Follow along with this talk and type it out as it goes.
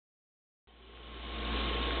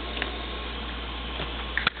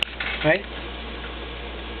Right?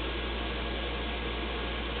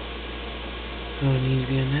 No need to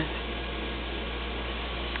be on that.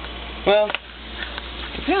 Well,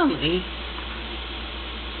 apparently,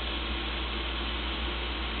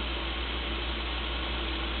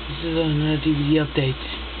 this is another DVD update.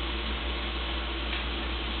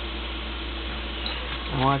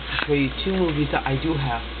 I want to show you two movies that I do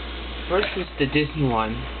have. First is the Disney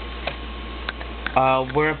one,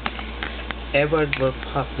 where Bud World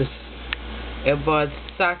Pup, this Bud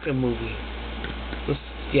soccer movie.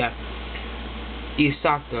 Yeah, the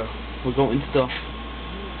soccer. We're going to the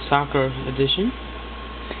soccer edition.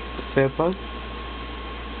 Fair Bud.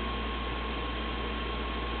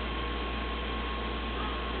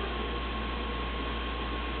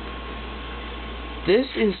 This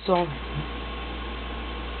is so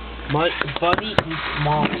Buddy and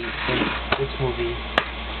Molly in this movie.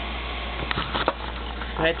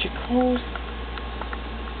 Patrick Cole.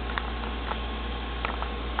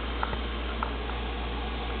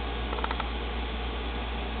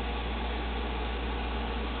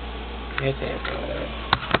 Here's it.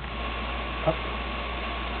 Up.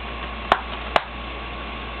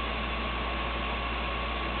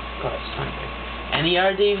 And the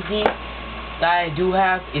other DVD that I do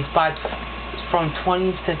have is from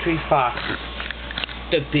 20th Century Fox,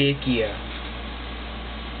 The Big Year.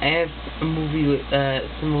 I have a movie with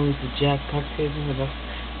some movies with Jack Parkinson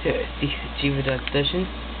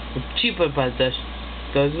with cheaper by a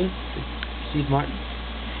dozen with Steve Martin,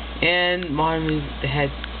 and Martin is the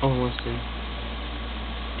head of Wilson.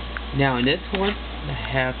 Now in this one, I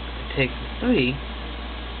have to take 3,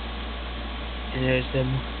 and there's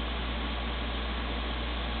them.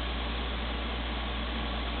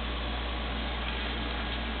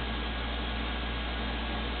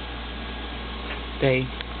 They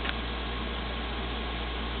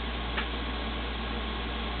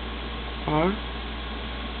are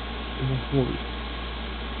in the movie.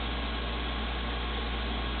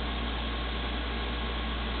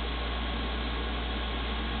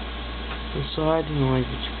 So I didn't know which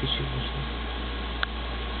picture was it.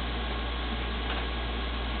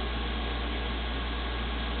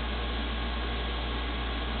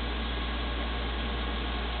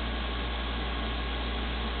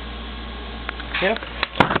 Yep,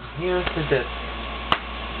 here's the disc.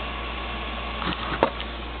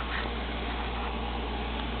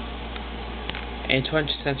 And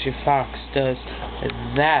 20th Century Fox does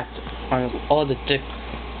that on all the discs,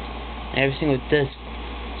 every single disc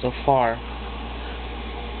so far.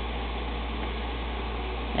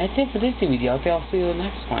 That's it for this video. I'll see you in the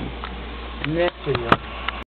next one. In the next video.